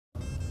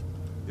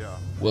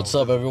What's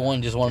up,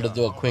 everyone? Just wanted to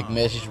do a quick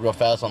message real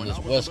fast on this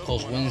West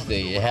Coast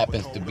Wednesday. It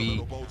happens to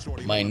be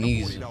my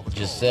niece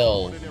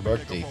Giselle's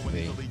birthday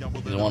today.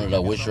 Just wanted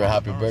to wish her a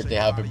happy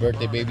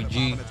birthday, baby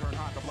G.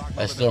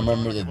 I still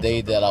remember the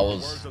day that I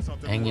was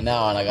hanging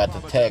out and I got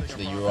the text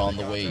that you were on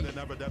the way,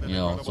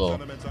 so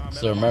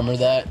still remember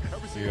that.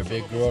 You're a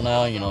big girl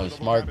now, a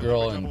smart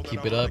girl, and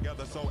keep it up.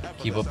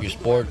 Keep up your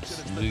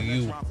sports. Do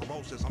you.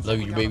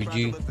 Love you, baby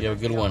G. You have a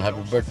good one.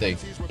 Happy birthday.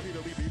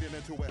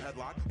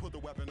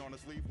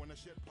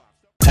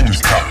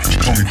 Tony's top.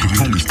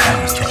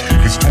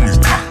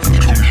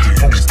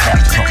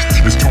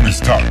 It's Tony's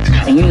top.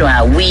 And you know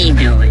how we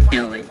do it.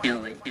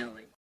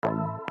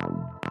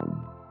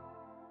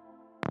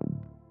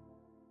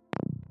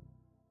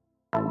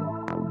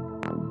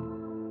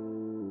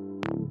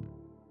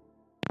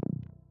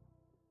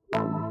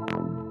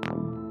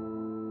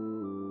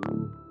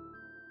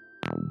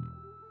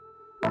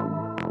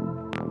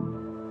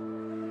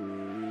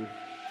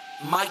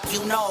 Mike,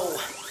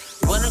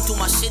 running through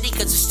my city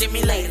cause it's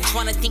stimulating.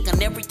 Trying to think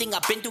on everything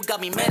I've been through, got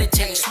me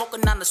meditating.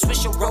 Smoking on the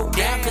Swisher Road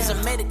down cause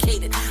I'm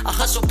medicated. I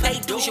hustle, pay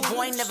dues, your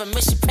boy ain't never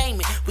missing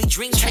payment. We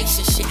dream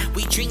chasing shit,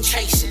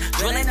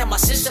 drilling in my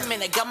system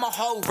and it got my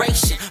whole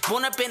racing.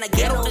 Born up in a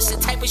ghetto, this the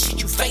type of shit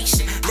you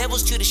facing.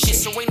 Levels to the shit,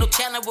 so ain't no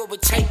telling where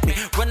it take me.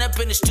 Run up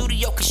in the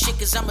studio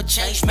cause I'm a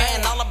changed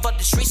man. All about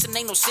the streets and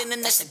ain't no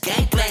sinning, that's a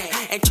game plan.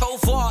 And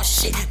Tovar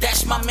shit,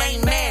 that's my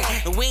main man.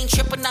 And we ain't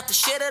tripping out the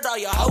shit at all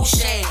your hoes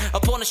saying.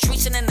 Up on the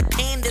streets and in the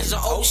pen, there's an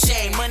old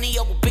saying. Money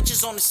over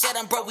bitches on the set,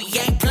 and bro, we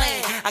ain't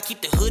playing. I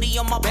keep the hoodie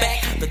on my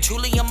back, the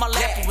truly on my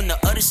lap. But when the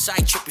other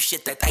side tripping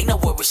shit, that they know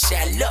where it's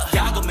at. Look,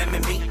 y'all gon' remember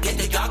me,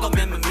 y'all gon'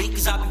 remember me,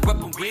 cause I be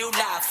reppin' real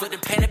life for the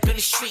pen up in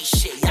the street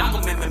shit. Y'all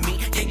gon' remember me,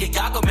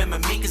 y'all gon' remember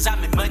me, cause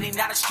I'm in money,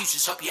 not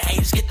excuses. Hope your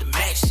haters get the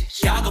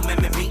message. Y'all gon'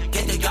 remember me,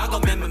 y'all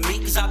gon' remember me,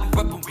 cause I be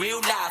reppin' real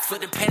life for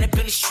the pen up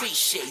in the street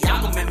shit.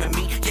 Y'all gon' remember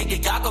me,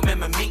 y'all gon'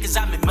 remember me, cause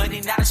I'm in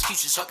money, not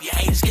excuses. Hope your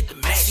haters get the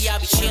message. See, I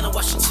be chillin',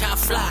 watchin' time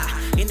fly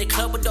in the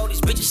club with all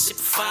these bitches sippin'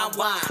 fine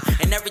wine.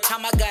 And every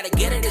time I gotta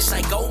get it, it's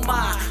like, oh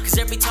my. Cause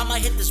every time I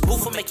hit this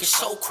booth, I make your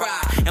soul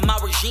cry. And my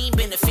regime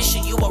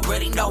beneficial, you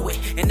already know it.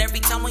 And every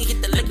time we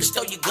hit the liquor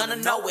store, you gonna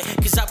know it.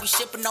 Cause I be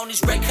sippin' on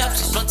these red cups,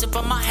 it's blunts up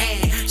in my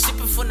hand.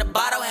 Sippin' from the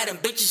bottle, had them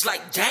bitches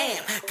like,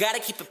 damn. Gotta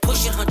keep it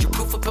pushin', 100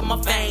 proof up in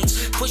my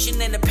veins.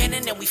 Pushin'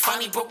 independent, and we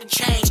finally broke the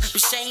chains. Been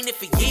saying it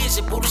for years,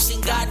 and Buddhists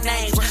in God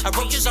names. I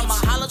wrote yours on my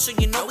holler, so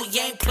you know we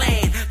ain't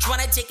playin'.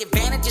 Tryna take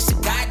advantage, it's a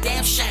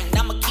goddamn shame.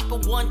 I'ma keep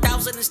it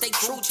 1,000 and stay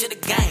true to the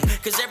game.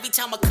 Cause every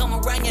time I come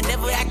around, you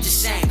never act the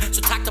same.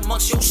 So talk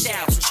amongst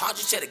yourselves and charge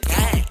it to the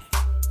game.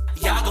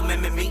 Y'all gon'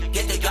 remember me,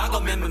 y'all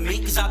gon' remember me,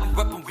 cause I be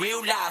reppin'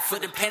 real life for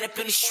the pen up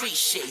in the street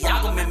shit.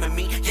 Y'all gon' remember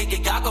me,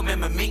 y'all gon'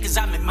 remember me, cause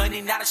I'm in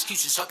money, not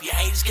excuses. Hope your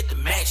haters get the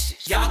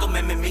message. Y'all gon'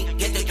 remember me,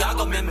 y'all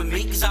gon' remember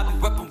me, cause I be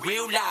reppin'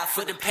 real life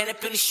for the pen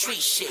up in the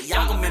street shit.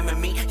 Y'all gon' remember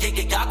me,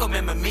 y'all gon'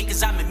 remember me,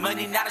 cause I'm in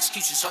money, not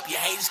excuses. Hope your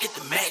haters get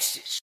the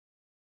message.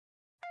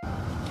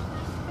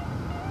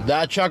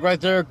 That track right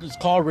there is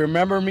called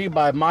Remember Me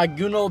by Mike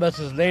Guno. That's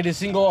his latest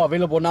single,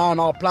 available now on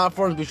all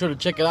platforms. Be sure to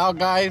check it out,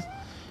 guys.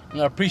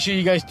 And I appreciate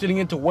you guys tuning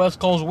into West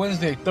Coast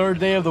Wednesday, third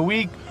day of the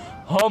week,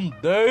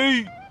 hump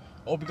day.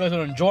 Hope you guys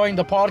are enjoying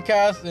the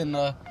podcast. And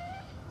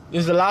this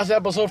is the last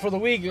episode for the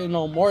week.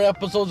 More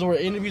episodes where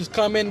interviews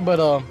come in,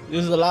 but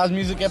this is the last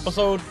music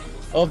episode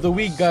of the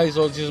week, guys.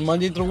 So it's just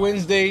Monday through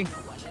Wednesday.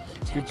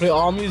 We play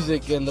all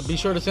music, and be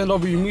sure to send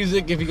over your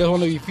music if you guys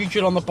want to be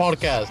featured on the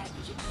podcast.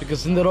 You can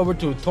send it over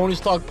to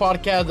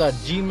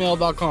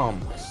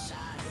Tony'sTalkPodcast@gmail.com.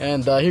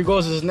 And here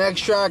goes his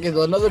next track. It's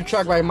another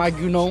track by Mike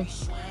Guno.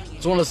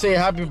 Just want to say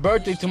happy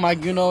birthday to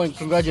Mike Guno and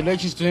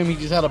congratulations to him. He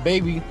just had a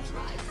baby.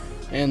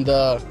 And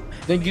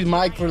thank you,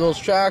 Mike, for those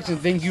tracks.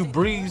 And thank you,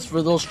 Breeze,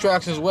 for those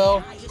tracks as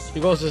well.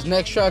 Here goes his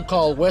next track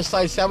called West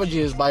Side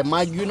Savages by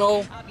Mike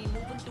Guno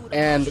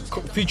and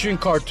featuring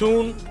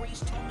Cartoon,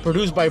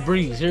 produced by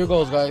Breeze. Here it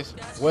goes, guys.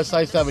 West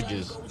Side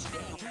Savages.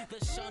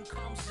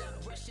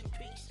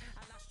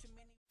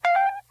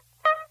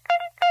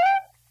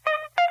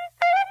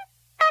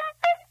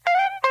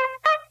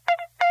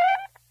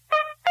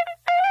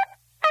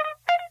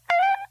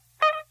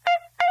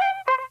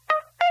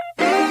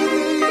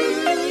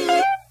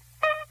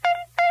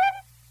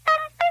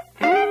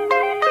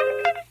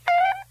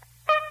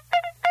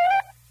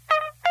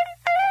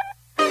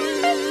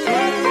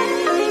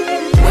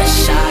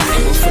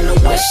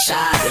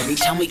 Every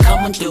time we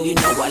coming through, you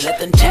know I let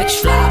them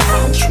texts fly.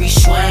 Palm tree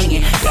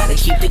swinging, gotta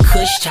keep the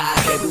kush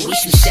tight. Baby, we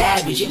some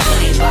savage, and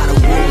playing by the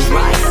rules,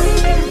 right?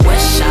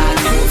 West side,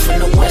 coming from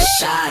the west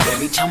side.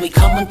 Every time we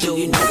coming through,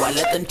 you know I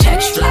let them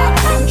texts fly.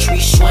 Palm tree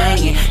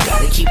swinging,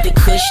 gotta keep the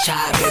kush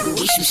tight. Baby,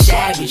 we some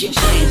savage, and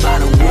playing by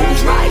the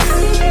rules, right?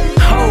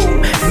 Oh,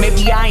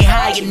 maybe I ain't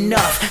high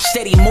enough.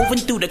 Steady moving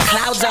through the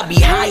clouds, I be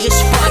high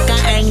as fuck.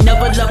 I ain't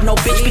never loved no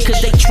bitch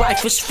because they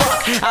trife as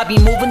fuck. I be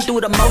moving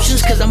through the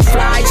motions cause I'm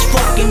fly as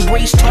fuck. And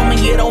Breeze told me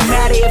it don't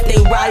matter if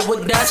they ride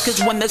with us, cause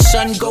when the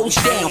sun goes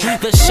down,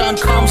 the sun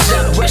comes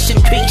up. Rest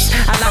in peace,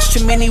 I lost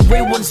too many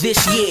real ones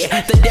this year.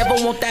 The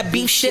devil want that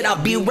beef shit, I'll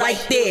be right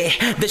there.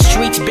 The street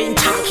streets been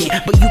talking,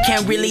 but you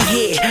can't really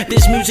hear.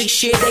 This music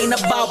shit ain't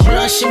about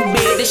blunts and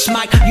beer. This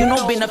mic, you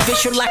know,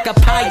 beneficial like a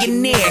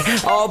pioneer.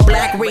 All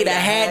black Raider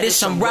had this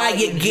some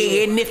riot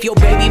gear. And if your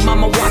baby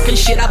mama walking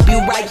shit, I'll be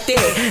right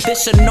there.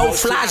 This a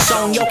no-fly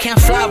zone, yo, can't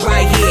fly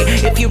right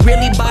here. If you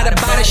really buy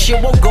the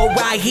shit, we'll go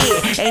right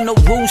here. Ain't no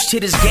rules to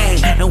this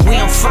game, and we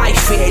don't fight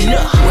fair.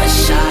 Look,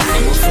 west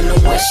side, we're from the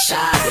west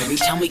side. Every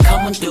time we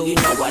coming through, you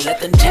know I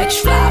let them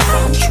texts fly.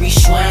 Palm tree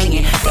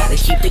swinging, gotta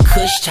keep the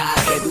kush tight.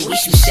 Baby, we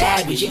some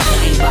savage, and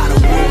ain't by the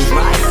rules,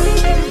 right?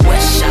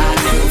 West side,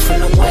 we're from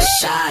the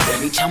west side.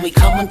 Every time we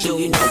coming through,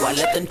 you know I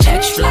let them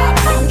texts fly.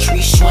 Palm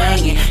tree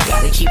swinging,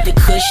 gotta keep the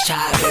kush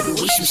tight.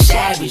 Baby, we some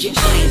savage, and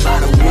ain't by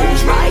the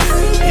rules, right?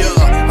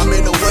 Yeah, I'm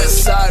in the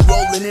west side,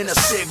 rolling in a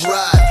sick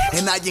ride.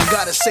 And now you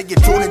gotta say you're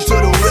tuning to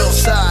the real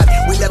side.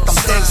 We let them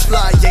things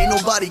fly, ain't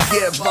nobody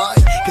get by.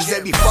 Cause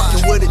they be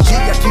fucking with a G,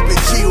 I keep it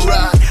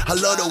G-ride. I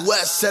love the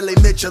West, L.A.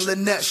 Mitchell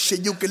and Ness.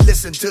 Shit, you can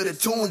listen to the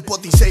tunes,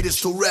 put these haters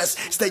to rest.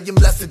 Staying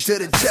blessed to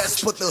the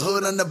chest, put the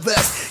hood on the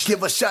vest.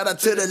 Give a shout out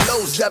to the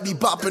lows that be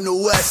bopping the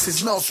West.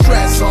 It's no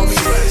stress on me,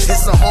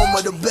 it's the home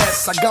of the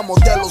best. I got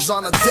Modelos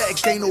on the deck,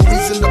 ain't no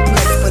reason to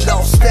flex, but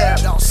I'll step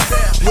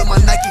with my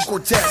Nike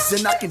Cortez,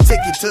 and I can take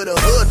you to the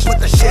hood, put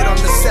the shit on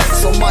the set,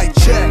 so my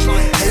check.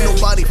 Ain't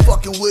nobody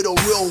fucking with a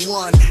real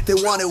one. They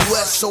wanted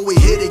West, so we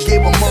hit it,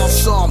 gave them all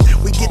some.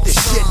 We get this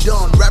shit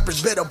done,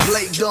 rappers better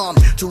play dumb.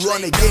 To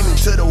run the game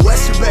into the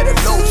West, you better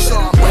know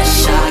some.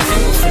 West side,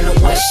 we're from the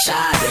west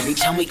side. Every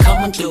time we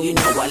coming through, you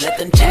know I let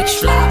them texts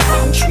fly.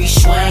 Palm tree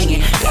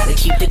swinging, gotta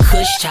keep the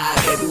kush tight.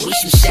 Baby, we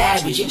some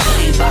savage, and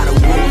ain't by the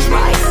rules,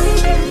 right?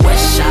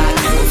 West side,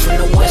 we're from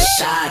the west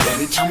side.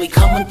 Every time we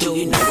coming through,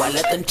 you know I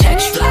let them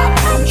texts fly.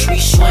 Palm tree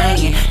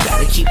swinging,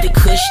 gotta keep the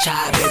kush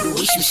tight. Baby,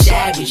 we some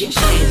savage, and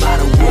ain't by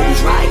the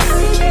rules, right?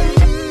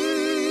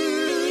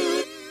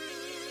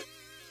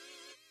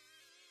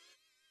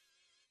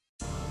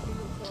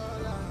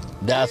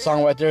 That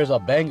song right there is a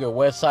banger.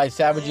 West Side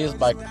Savages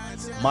by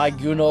Mike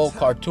Guno,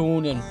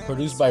 Cartoon, and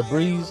produced by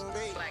Breeze.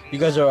 You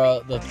guys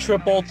are the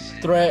triple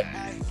threat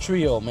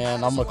trio,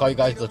 man. I'm gonna call you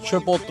guys the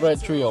triple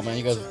threat trio, man.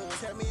 You guys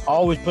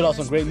always put out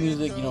some great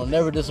music, you know,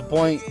 never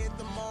disappoint.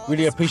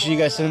 Really appreciate you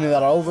guys sending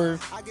that over.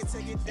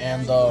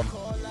 And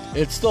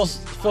it still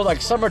feels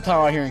like summertime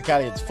out here in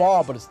Cali. It's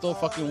fall, but it's still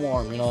fucking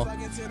warm, you know.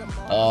 It's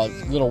a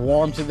little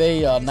warm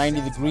today,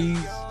 90 degrees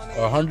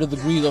or 100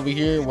 degrees over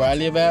here where I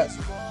live at.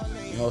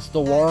 You know, it's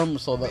still warm,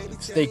 so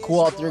stay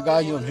cool out there,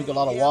 guys. You know, drink a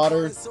lot of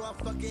water.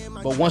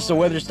 But once the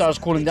weather starts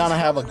cooling down, I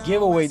have a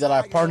giveaway that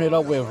I partnered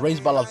up with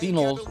Raised by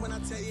Latinos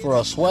for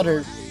a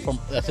sweater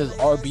that says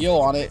RBO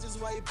on it.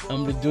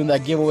 I'm gonna be doing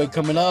that giveaway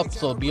coming up,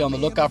 so be on the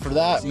lookout for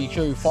that. Make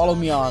sure you follow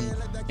me on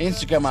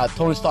Instagram at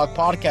Tony Stock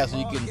Podcast so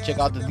you can check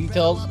out the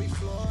details.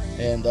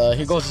 And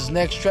here goes this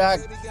next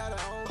track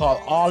called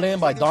All In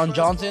by Don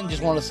Johnson.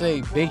 Just want to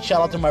say big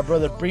shout out to my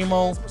brother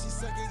Primo,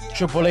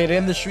 Triple Eight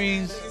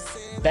Industries,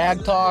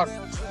 Bag Talk.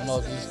 You know,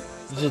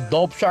 this is a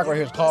dope track right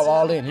here. It's called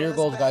All In. Here it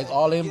goes, guys.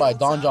 All In by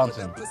Don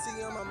Johnson.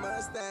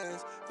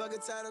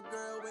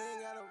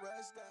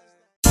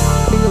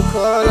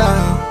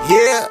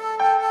 Yeah.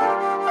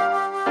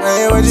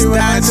 Hey, what you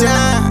ride,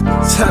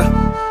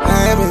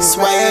 I been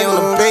swaying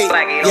on the beat.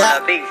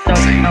 Yeah.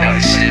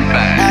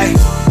 Hey,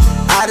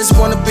 I just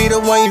wanna be the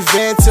one you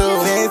vent to.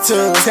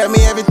 Tell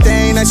me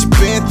everything that you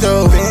been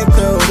through.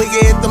 We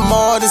can hit the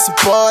mall, this a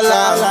ball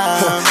out.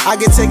 I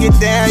can take it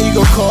down, you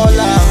gon' call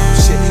out.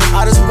 Shit,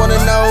 I just wanna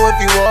know if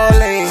you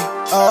all in.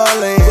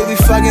 We be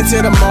fucking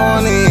till the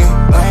morning.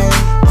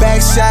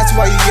 Back shots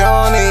while you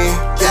yawning.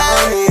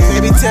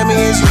 Baby, tell me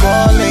is you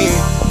all in?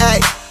 Hey.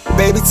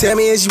 Baby, tell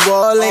me, is you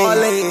all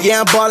in? Yeah,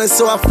 I'm ballin',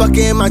 so I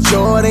fuckin' my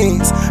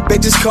Jordans.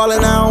 Bitches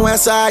callin', I don't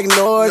answer, I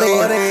ignore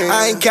them.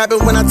 I ain't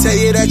capping when I tell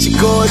you that you're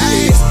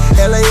gorgeous.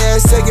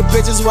 LAS taking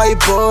pictures while you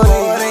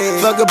boarding.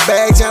 Fuck a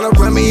bag, tryna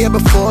run me up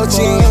a 14.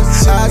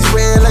 Eyes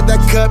red like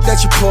that cup that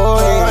you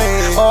pouring.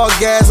 All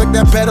gas like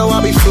that pedal, I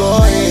be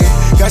flooring.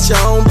 Got your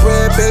own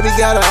bread, baby,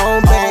 got her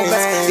own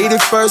bands. Eat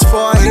it first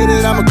before I hit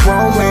it, I'm a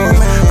grown man.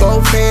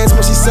 Both hands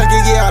when she suck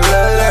it, yeah, I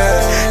love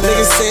that.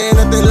 Niggas saying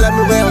that they love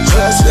me, we don't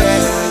trust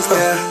that.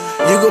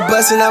 You go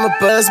bustin', I'ma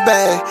bust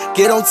back.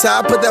 Get on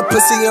top, put that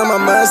pussy on my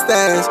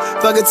mustache.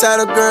 Fuck a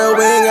title, girl,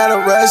 we ain't gotta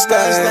rush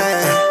that.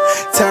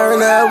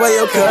 Turn up where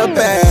your cup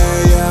at.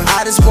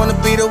 I just wanna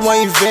be the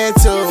one you vent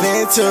to.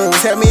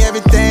 Tell me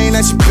everything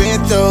that you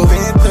been through.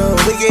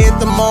 We can hit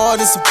the mall,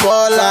 this a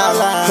ball out.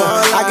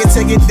 I can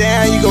take it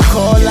down, you gon'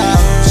 call out.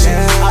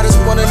 I just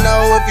wanna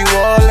know if you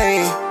all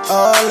in.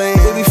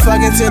 We be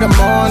fucking till the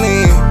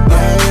morning.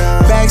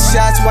 Back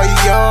shots while you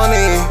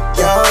yawning.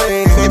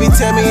 Baby,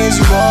 tell me is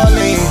you all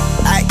in?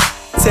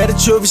 Tell the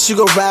truth, you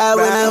gon' ride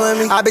with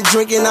me. I been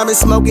drinking, I been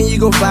smoking, you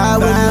gon' ride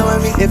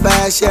with me. If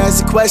I ask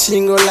a question,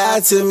 you gon'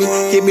 lie to me.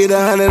 Give me the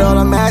 $100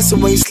 I'm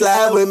asking when you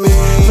slide with me.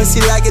 Pussy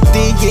like a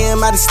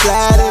DM, I just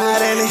slide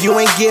in it. You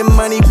ain't getting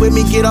money with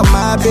me, get off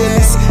my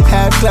business.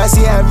 Half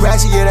classy, half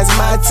ratchet, yeah, that's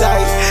my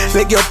type.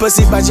 Make your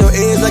pussy bite your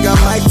ears like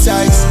I'm Mike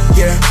Tyson,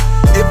 yeah.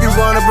 If you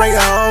wanna bring it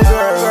home,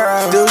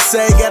 girl, do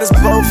say got us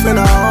both in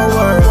our own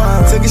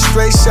world. Took a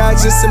straight shot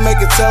just to make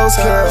a toast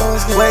curl.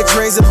 Wet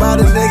dreams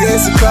about a nigga,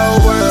 it's a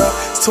cold world.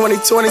 It's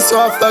 2020, so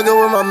I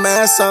fuckin' with my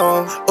mask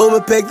on.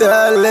 Uber picked her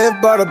up,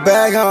 lift, brought her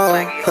back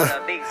home.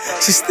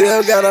 She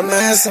still got her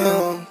mask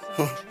on.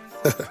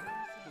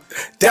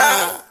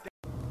 Die.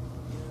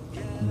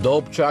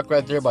 Dope track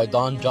right there by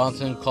Don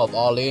Johnson called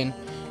All In.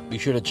 Be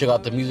sure to check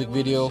out the music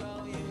video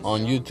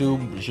on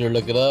YouTube. Be sure to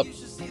look it up.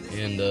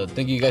 And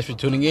thank you guys for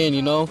tuning in,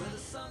 you know.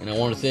 And I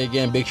want to say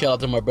again, big shout out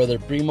to my brother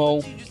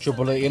Primo,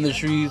 AAA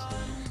Industries,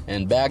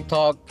 and Bag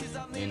Talk.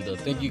 And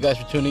thank you guys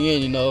for tuning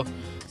in, you know.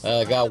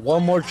 I got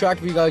one more track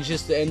for you guys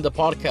just to end the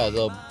podcast.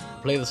 I'll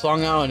play the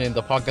song out and then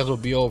the podcast will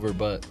be over.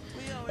 But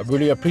I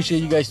really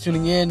appreciate you guys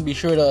tuning in. Be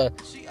sure to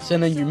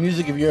send in your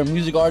music if you're a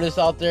music artist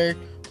out there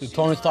to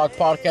Tony's Talk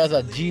Podcast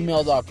at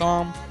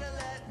gmail.com,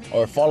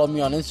 or follow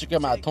me on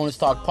Instagram at Tony's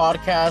Talk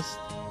Podcast.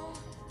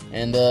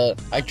 And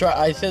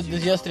I said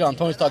this yesterday on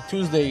Tony's Talk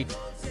Tuesday,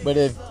 but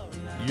if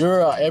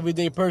you're an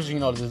everyday person, you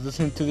know, just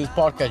listening to this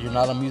podcast, you're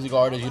not a music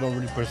artist, you don't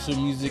really pursue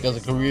music as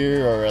a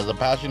career or as a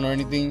passion or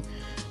anything,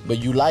 but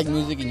you like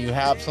music and you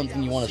have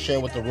something you want to share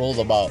with the world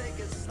about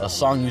a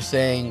song you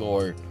sang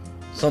or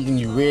something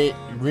you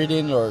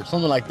written or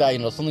something like that, you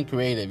know, something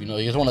creative, you know,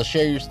 you just want to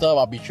share your stuff,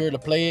 I'll be sure to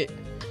play it,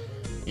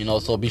 you know,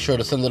 so be sure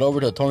to send it over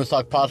to Tony's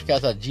Talk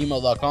Podcast at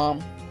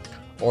gmail.com.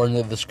 Or in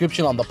the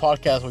description on the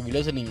podcast where you're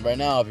listening right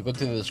now, if you go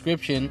to the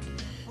description,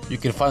 you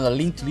can find a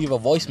link to leave a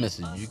voice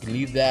message. You can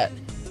leave that.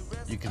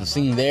 You can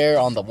sing there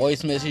on the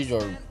voice message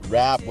or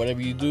rap,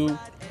 whatever you do.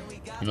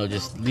 You know,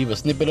 just leave a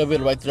snippet of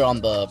it right there on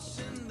the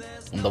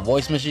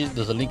voice message.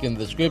 There's a link in the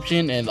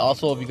description. And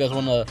also, if you guys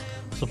want to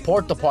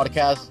support the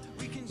podcast,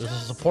 there's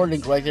a support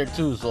link right there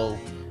too. So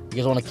if you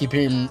guys want to keep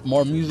hearing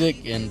more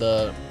music and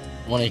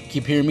want to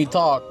keep hearing me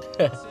talk,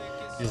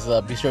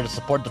 just be sure to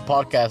support the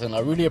podcast. And I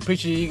really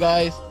appreciate you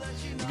guys.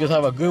 You guys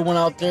have a good one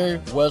out there.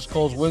 West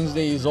Coast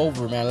Wednesday is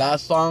over, man.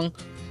 Last song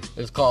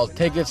is called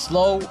Take It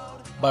Slow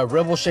by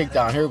Rebel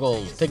Shakedown. Here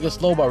goes. Take It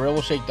Slow by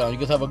Rebel Shakedown. You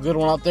guys have a good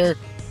one out there.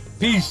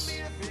 Peace.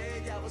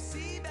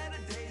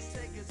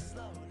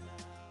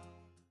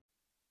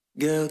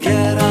 Girl,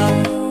 get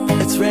up.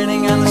 It's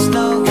raining on the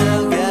snow.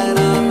 Girl, get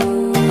up.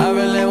 I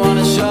really want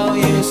to show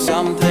you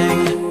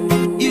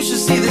something. You should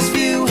see this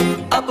view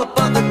up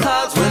above the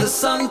clouds where the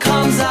sun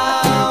comes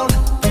out.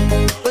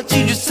 But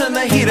you just turn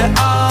the heater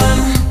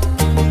on.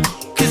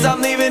 I'm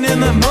leaving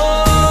in the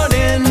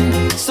morning,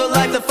 so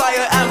light the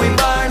fire and we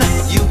burn.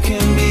 You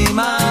can be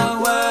my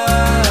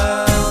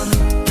world.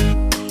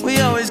 We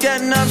always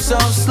getting up so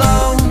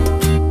slow.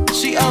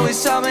 She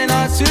always tell me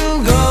not to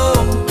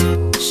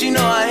go. She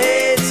know I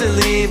hate to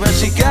leave, but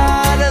she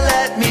gotta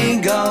let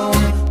me go.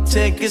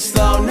 Take it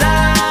slow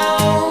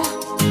now.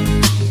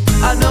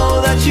 I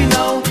know that you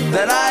know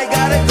that I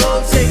gotta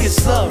go. Take it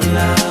slow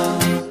now.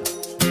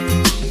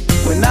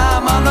 When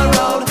I'm on the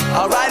road,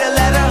 I'll write a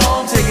letter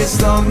home. Take it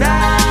slow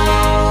now.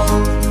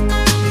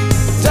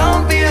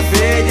 Don't be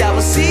afraid, yeah,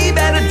 we'll see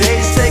better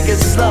days. Take it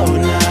slow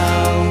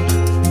now.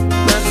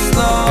 Let's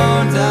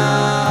slow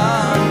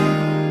down.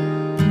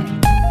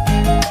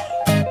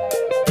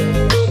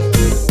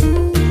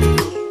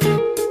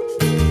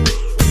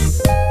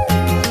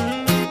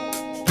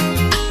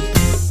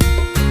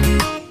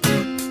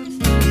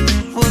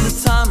 Well, the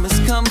time has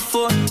come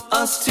for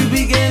us to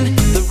begin.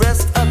 The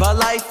rest of our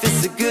life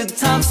is a good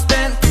time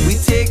spent. We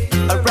take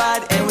a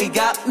ride and we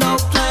got no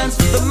plans.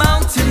 The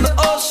mountain, the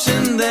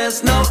ocean,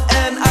 there's no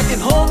end. I can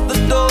hold the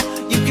door,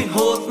 you can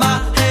hold my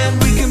hand.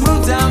 We can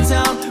move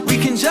downtown, we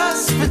can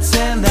just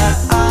pretend that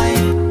I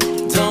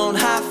don't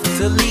have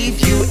to leave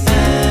you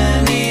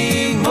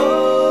anymore.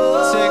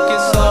 Take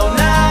it slow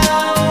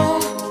now.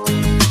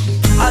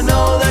 I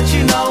know that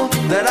you know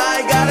that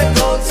I gotta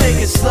go. Take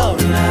it slow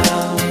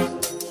now.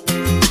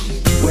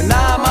 When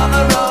I'm on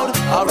the road,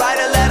 I'll write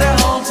a letter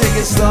home. Take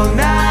it slow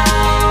now.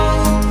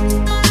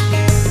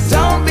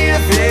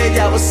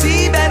 Yeah, we'll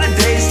see better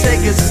days.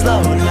 Take it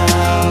slow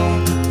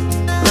now.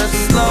 Let's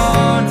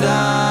slow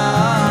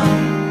down.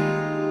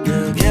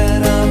 Girl,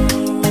 get up.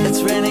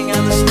 It's raining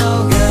on the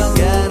snow. Girl,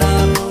 get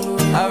up.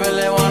 I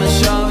really wanna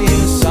show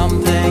you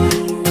something.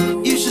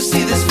 You should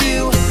see this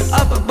view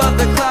up above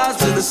the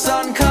clouds where the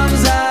sun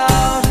comes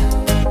out.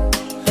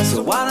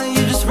 So why don't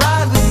you just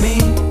ride with me?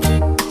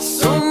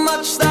 So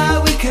much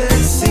that we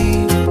could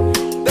see.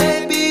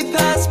 Baby,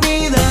 pass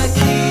me the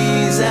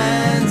keys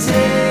and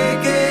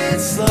take it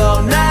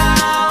slow now.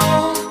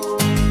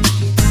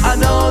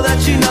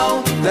 You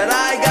know that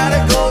I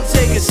gotta go.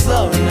 Take it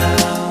slow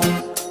now.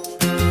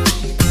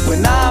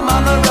 When I'm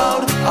on the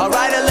road, I'll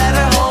write a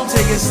letter home.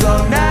 Take it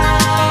slow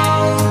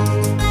now.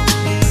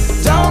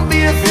 Don't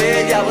be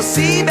afraid, yeah, we'll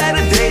see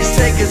better days.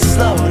 Take it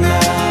slow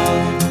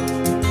now.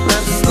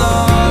 Let's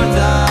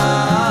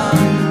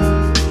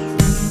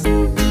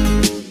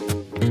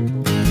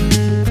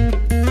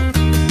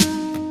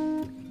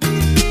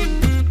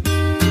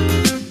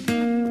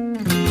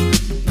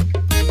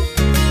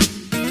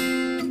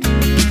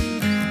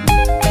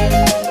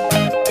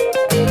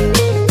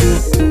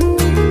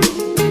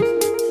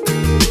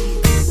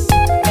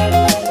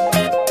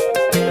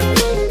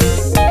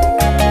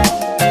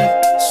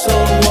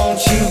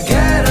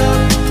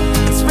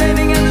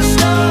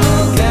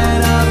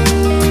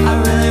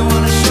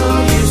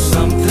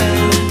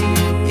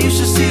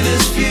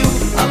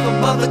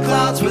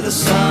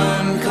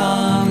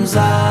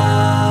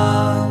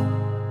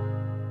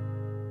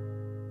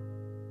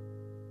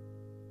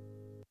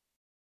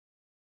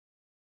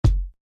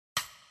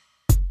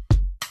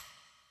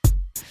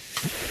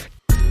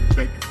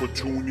for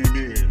tuning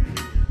in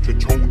to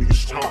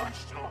Tony's Talk,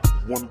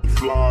 one of the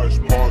flyest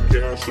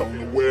podcasts on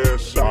the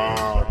west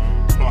side.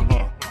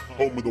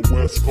 Home of the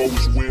West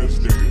Coast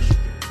Wednesdays.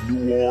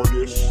 New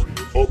artists,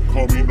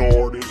 upcoming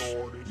artists.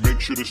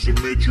 Make sure to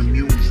submit your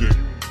music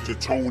to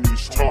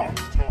Tony's Talk,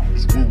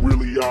 cause we're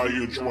really out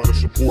here trying to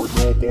support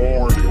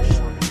local artists.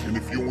 And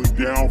if you ain't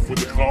down for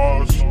the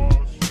cause,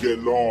 get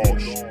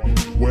lost.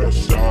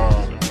 West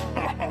side.